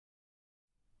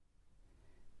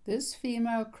This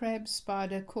female crab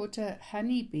spider caught a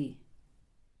honeybee.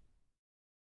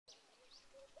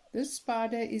 This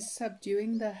spider is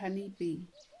subduing the honeybee.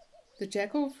 The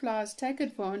jackal flies take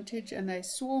advantage and they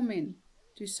swarm in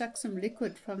to suck some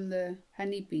liquid from the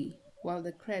honeybee while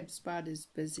the crab spider's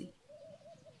busy.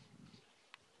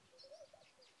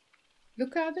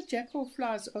 Look how the jackal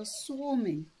flies are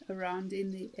swarming around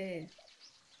in the air.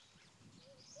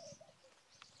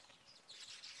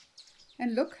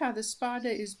 And look how the spider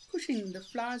is pushing the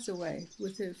flies away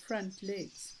with her front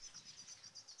legs.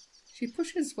 She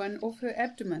pushes one off her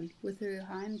abdomen with her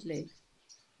hind leg.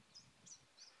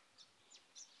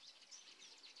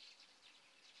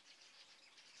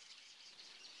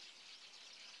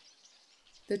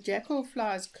 The jackal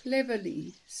flies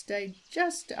cleverly stay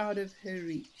just out of her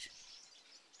reach.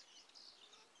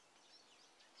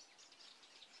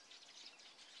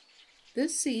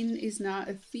 This scene is now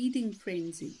a feeding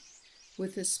frenzy,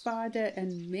 with the spider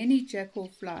and many jackal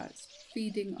flies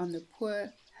feeding on the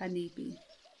poor honeybee.